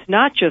 So it's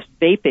not just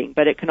vaping,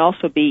 but it can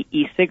also be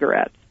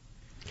e-cigarettes.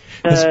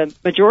 The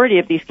majority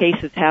of these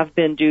cases have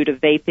been due to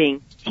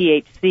vaping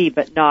THC,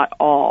 but not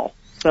all.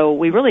 So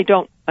we really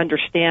don't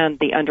understand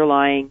the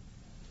underlying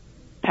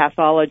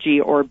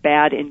pathology or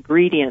bad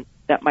ingredient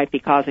that might be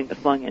causing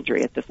this lung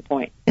injury at this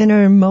point. And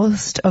are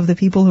most of the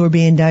people who are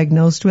being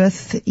diagnosed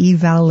with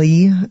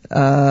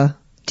EVALI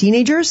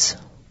teenagers?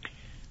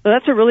 So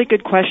that's a really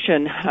good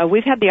question.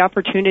 We've had the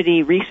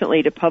opportunity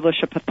recently to publish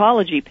a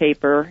pathology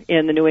paper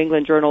in the New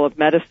England Journal of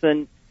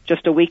Medicine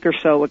just a week or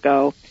so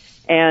ago,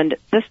 and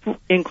this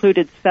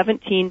included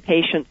 17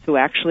 patients who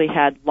actually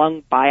had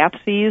lung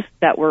biopsies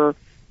that were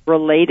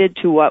related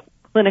to what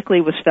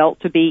clinically was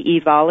felt to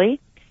be EVALI.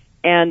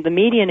 And the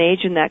median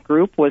age in that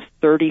group was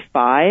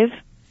 35.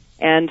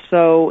 And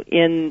so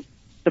in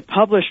the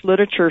published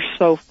literature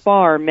so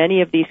far,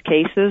 many of these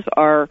cases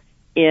are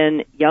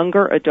in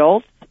younger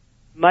adults,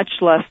 much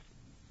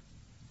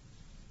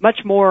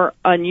more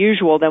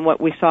unusual than what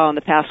we saw in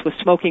the past with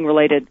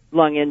smoking-related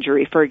lung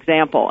injury, for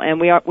example. And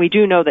we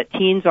do know that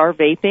teens are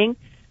vaping.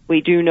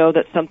 We do know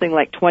that something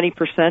like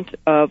 20%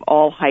 of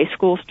all high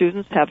school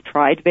students have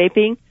tried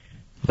vaping.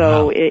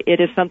 So wow. It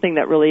is something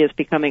that really is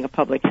becoming a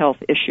public health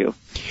issue.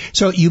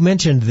 So you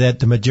mentioned that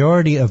the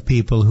majority of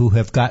people who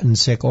have gotten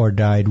sick or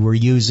died were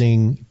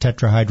using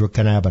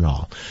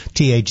tetrahydrocannabinol,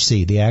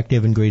 THC, the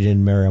active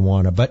ingredient in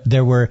marijuana. But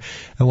there were,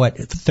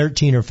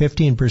 13 or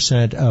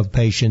 15% of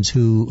patients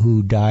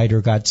who died or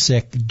got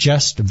sick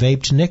just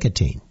vaped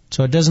nicotine.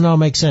 So it doesn't all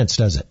make sense,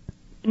 does it?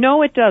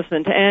 No, it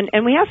doesn't.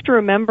 And we have to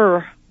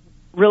remember,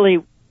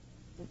 really,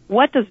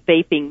 what does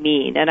vaping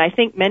mean? And I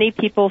think many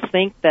people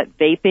think that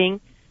vaping,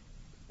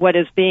 what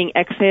is being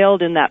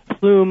exhaled in that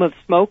plume of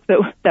smoke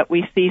that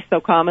we see so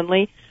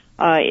commonly,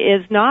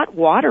 is not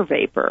water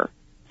vapor.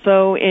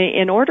 So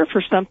in order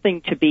for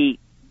something to be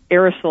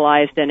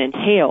aerosolized and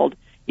inhaled,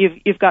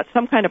 you've got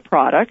some kind of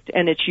product,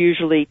 and it's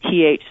usually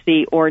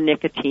THC or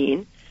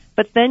nicotine,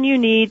 but then you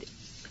need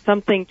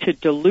something to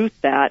dilute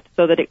that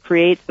so that it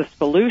creates a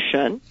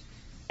solution,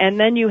 and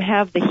then you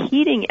have the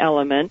heating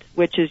element,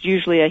 which is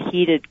usually a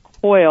heated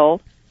coil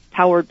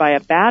powered by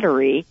a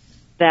battery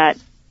that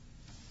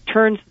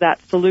turns that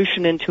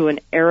solution into an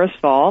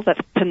aerosol that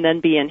can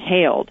then be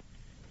inhaled.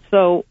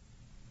 So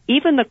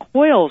even the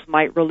coils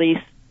might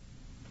release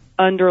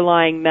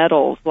underlying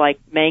metals like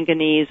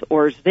manganese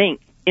or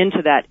zinc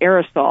into that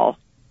aerosol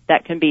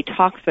that can be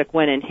toxic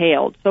when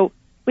inhaled. So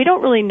we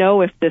don't really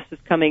know if this is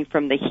coming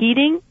from the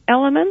heating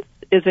elements.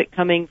 Is it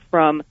coming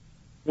from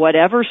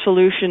whatever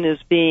solution is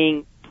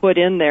being put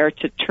in there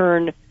to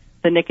turn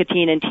the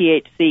nicotine and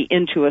THC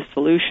into a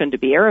solution to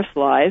be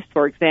aerosolized?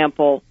 For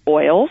example,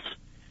 oils.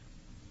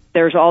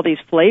 There's all these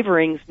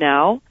flavorings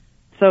now.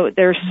 So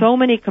there's so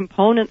many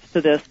components to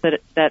this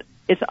that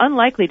it's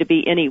unlikely to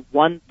be any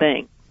one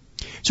thing.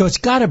 So it's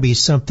got to be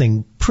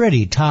something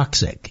pretty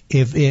toxic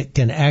if it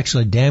can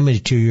actually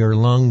damage your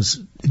lungs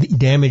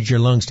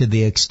to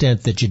the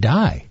extent that you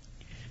die.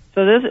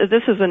 So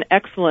this is an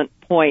excellent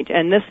point,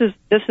 and this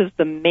is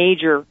the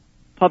major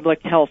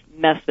public health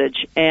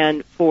message.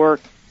 And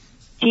for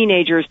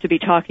teenagers to be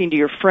talking to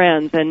your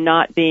friends and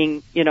not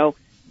being,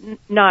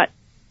 not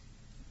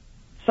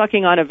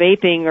sucking on a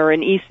vaping or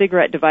an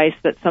e-cigarette device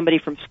that somebody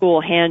from school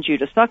hands you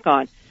to suck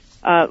on.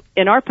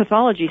 In our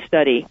pathology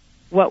study,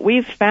 what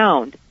we've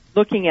found,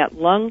 looking at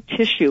lung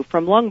tissue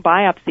from lung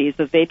biopsies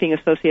of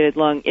vaping-associated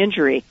lung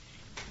injury,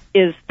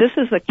 is this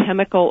is a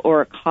chemical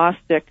or a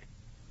caustic,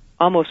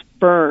 almost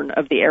burn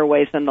of the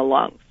airways and the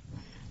lungs.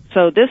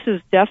 So this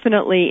is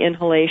definitely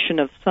inhalation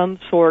of some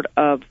sort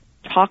of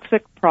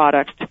toxic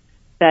product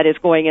that is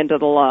going into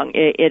the lung.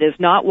 It is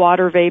not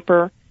water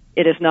vapor.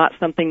 It is not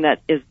something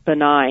that is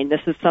benign. This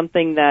is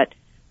something that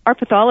our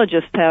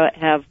pathologists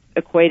have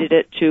equated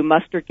it to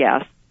mustard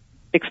gas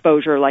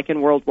exposure like in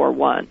World War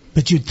I.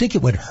 But you'd think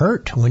it would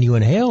hurt when you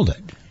inhaled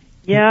it.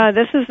 Yeah,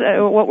 this is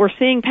what we're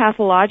seeing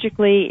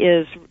pathologically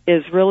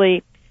is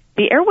really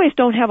the airways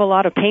don't have a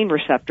lot of pain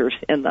receptors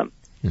in them.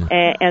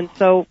 And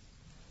so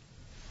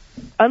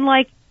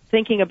unlike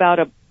thinking about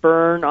a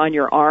burn on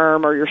your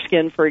arm or your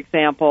skin, for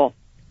example,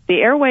 the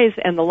airways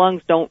and the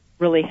lungs don't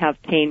really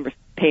have pain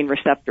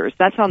receptors.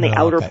 That's on the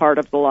outer part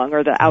of the lung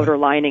or the outer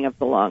lining of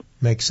the lung.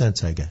 Makes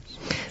sense, I guess.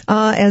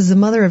 As the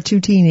mother of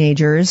two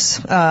teenagers,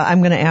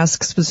 I'm going to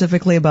ask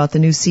specifically about the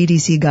new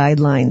CDC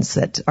guidelines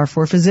that are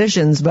for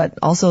physicians, but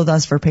also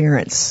thus for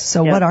parents.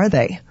 So what are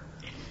they?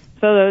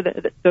 So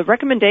the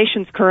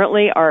recommendations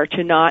currently are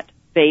to not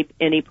vape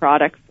any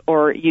products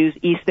or use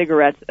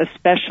e-cigarettes,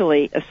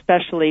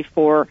 especially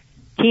for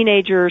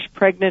teenagers,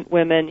 pregnant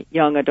women,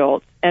 young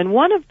adults. And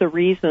one of the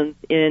reasons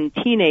in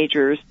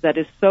teenagers that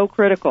is so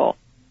critical,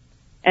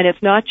 and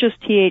it's not just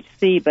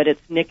THC, but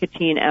it's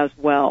nicotine as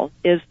well,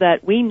 is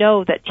that we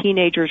know that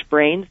teenagers'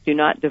 brains do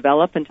not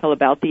develop until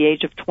about the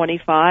age of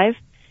 25,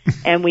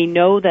 and we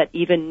know that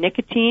even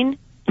nicotine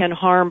can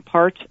harm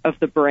parts of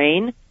the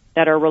brain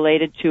that are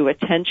related to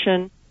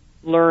attention,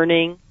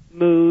 learning,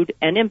 mood,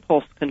 and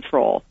impulse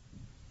control.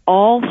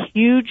 All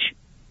huge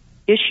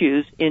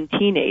issues in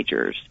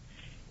teenagers.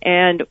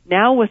 And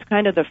now with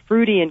kind of the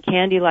fruity and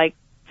candy-like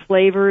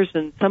flavors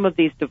and some of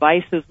these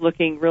devices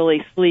looking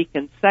really sleek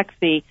and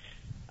sexy,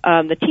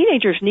 the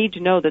teenagers need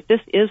to know that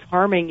this is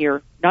harming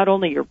not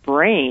only your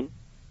brain,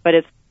 but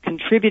it's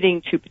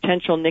contributing to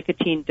potential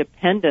nicotine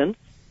dependence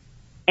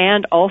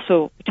and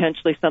also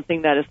potentially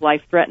something that is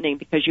life-threatening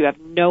because you have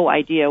no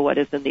idea what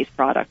is in these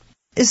products.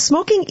 Is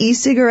smoking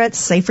e-cigarettes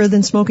safer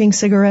than smoking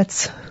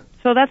cigarettes?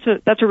 So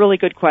that's a really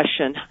good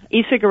question.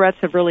 E-cigarettes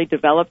have really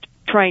developed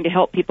trying to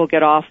help people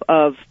get off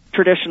of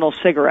traditional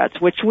cigarettes,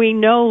 which we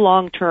know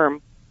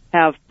long-term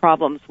have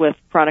problems with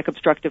chronic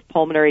obstructive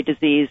pulmonary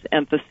disease,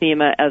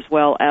 emphysema, as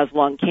well as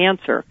lung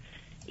cancer.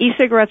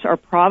 E-cigarettes are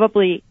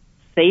probably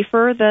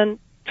safer than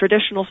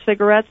traditional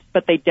cigarettes,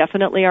 but they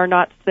definitely are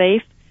not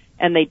safe,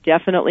 and they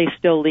definitely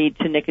still lead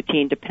to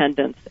nicotine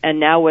dependence.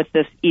 And now with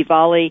this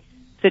EVALI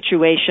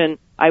situation,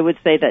 I would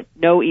say that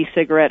no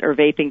e-cigarette or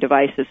vaping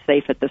device is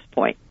safe at this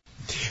point.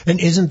 And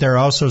isn't there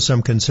also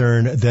some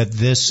concern that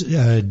this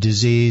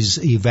disease,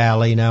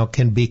 EVALI, now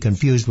can be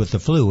confused with the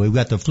flu? We've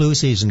got the flu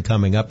season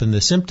coming up, and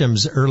the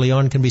symptoms early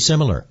on can be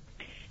similar.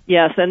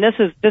 Yes, and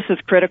this is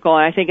critical.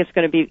 I think it's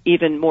going to be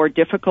even more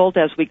difficult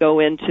as we go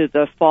into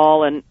the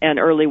fall and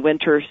early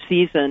winter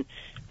season.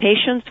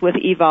 Patients with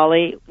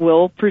EVALI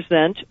will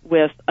present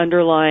with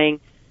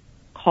underlying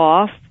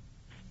cough,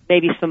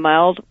 maybe some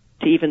mild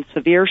to even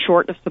severe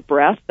shortness of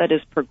breath that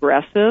is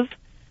progressive.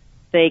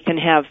 They can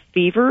have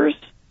fevers.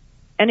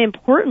 And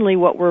importantly,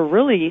 what we're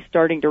really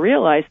starting to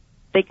realize,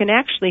 they can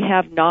actually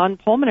have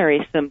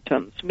non-pulmonary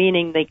symptoms,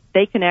 meaning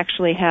they can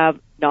actually have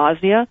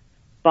nausea,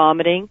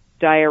 vomiting,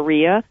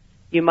 diarrhea.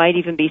 You might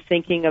even be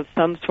thinking of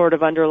some sort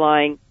of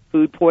underlying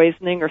food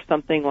poisoning or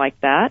something like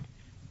that.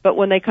 But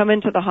when they come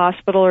into the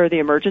hospital or the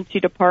emergency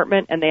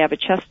department and they have a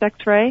chest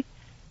x-ray,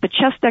 the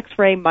chest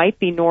x-ray might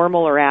be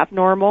normal or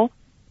abnormal.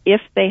 If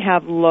they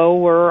have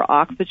lower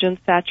oxygen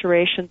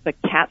saturations, a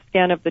CAT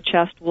scan of the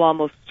chest will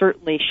almost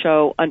certainly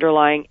show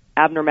underlying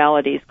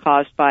abnormalities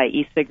caused by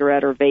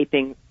e-cigarette or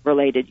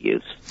vaping-related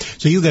use.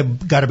 So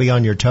you've got to be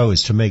on your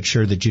toes to make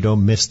sure that you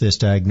don't miss this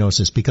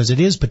diagnosis because it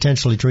is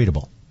potentially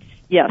treatable.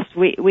 Yes,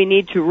 we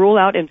need to rule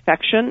out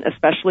infection,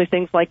 especially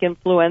things like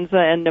influenza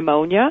and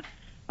pneumonia,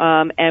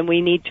 and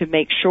we need to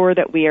make sure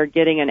that we are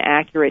getting an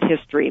accurate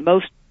history.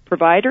 Most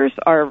providers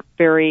are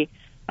very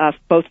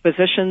both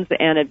physicians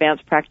and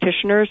advanced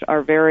practitioners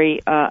are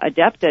very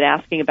adept at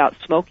asking about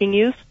smoking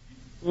use,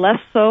 less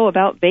so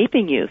about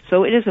vaping use.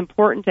 So it is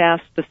important to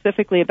ask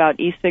specifically about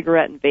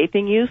e-cigarette and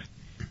vaping use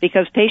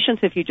because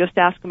patients, if you just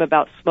ask them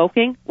about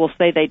smoking, will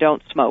say they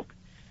don't smoke.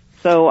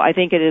 So I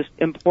think it is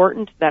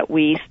important that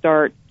we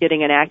start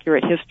getting an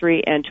accurate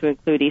history and to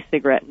include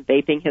e-cigarette and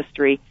vaping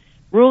history,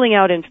 ruling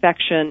out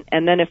infection,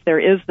 and then if there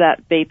is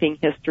that vaping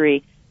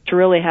history, to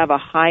really have a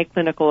high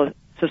clinical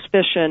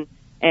suspicion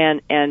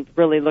and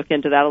really look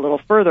into that a little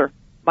further.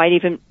 Might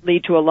even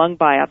lead to a lung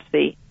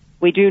biopsy.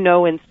 We do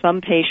know in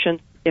some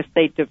patients, if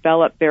they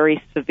develop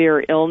very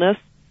severe illness,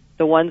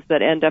 the ones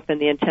that end up in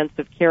the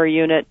intensive care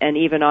unit and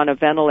even on a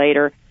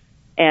ventilator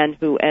and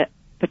who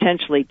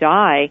potentially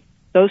die,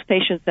 those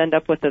patients end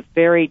up with a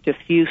very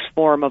diffuse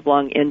form of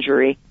lung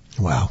injury.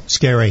 Wow,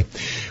 scary.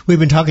 We've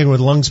been talking with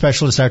lung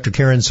specialist Dr.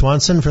 Karen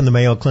Swanson from the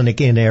Mayo Clinic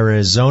in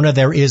Arizona.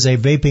 There is a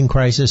vaping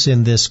crisis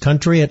in this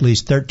country, at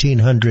least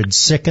 1,300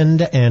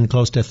 sickened and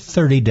close to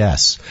 30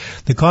 deaths.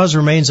 The cause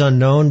remains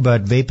unknown,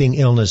 but vaping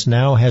illness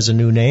now has a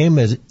new name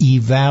as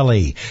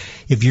EVALI.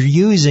 If you're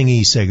using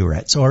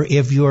e-cigarettes or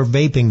if you're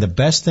vaping, the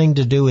best thing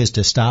to do is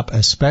to stop,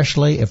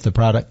 especially if the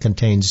product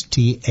contains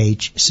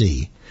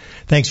THC.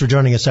 Thanks for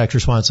joining us, Dr.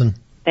 Swanson.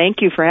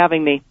 Thank you for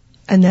having me.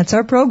 And that's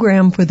our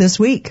program for this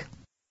week.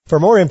 For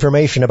more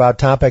information about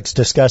topics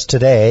discussed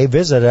today,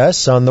 visit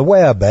us on the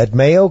web at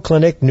Mayo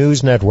Clinic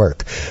News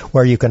Network,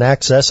 where you can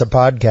access a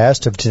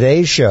podcast of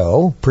today's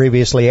show,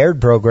 previously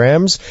aired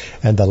programs,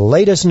 and the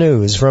latest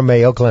news from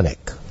Mayo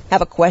Clinic.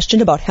 Have a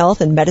question about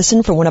health and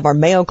medicine for one of our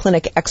Mayo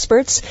Clinic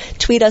experts?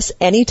 Tweet us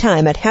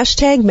anytime at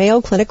hashtag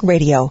Mayo Clinic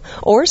Radio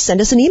or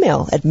send us an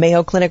email at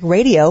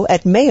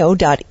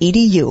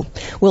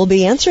mayoclinicradio@mayo.edu. We'll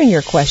be answering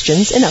your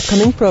questions in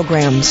upcoming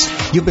programs.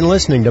 You've been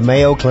listening to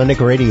Mayo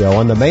Clinic Radio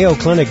on the Mayo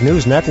Clinic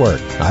News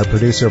Network. Our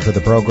producer for the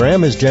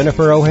program is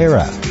Jennifer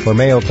O'Hara. For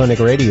Mayo Clinic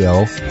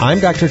Radio, I'm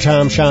Dr.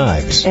 Tom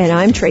Shives. And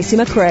I'm Tracy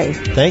McCray.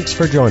 Thanks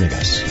for joining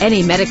us.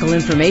 Any medical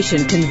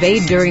information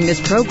conveyed during this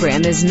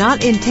program is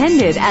not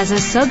intended as a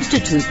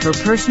substitute for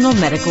personal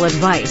medical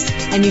advice,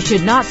 and you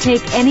should not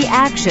take any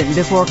action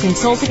before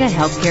consulting a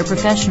healthcare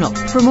professional.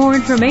 For more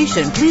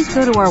information, please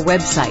go to our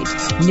website,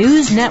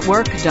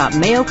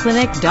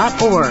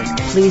 newsnetwork.mayoclinic.org.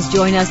 Please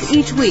join us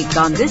each week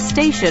on this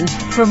station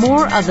for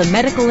more of the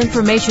medical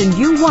information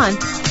you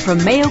want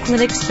from Mayo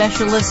Clinic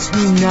specialists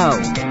who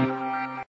know.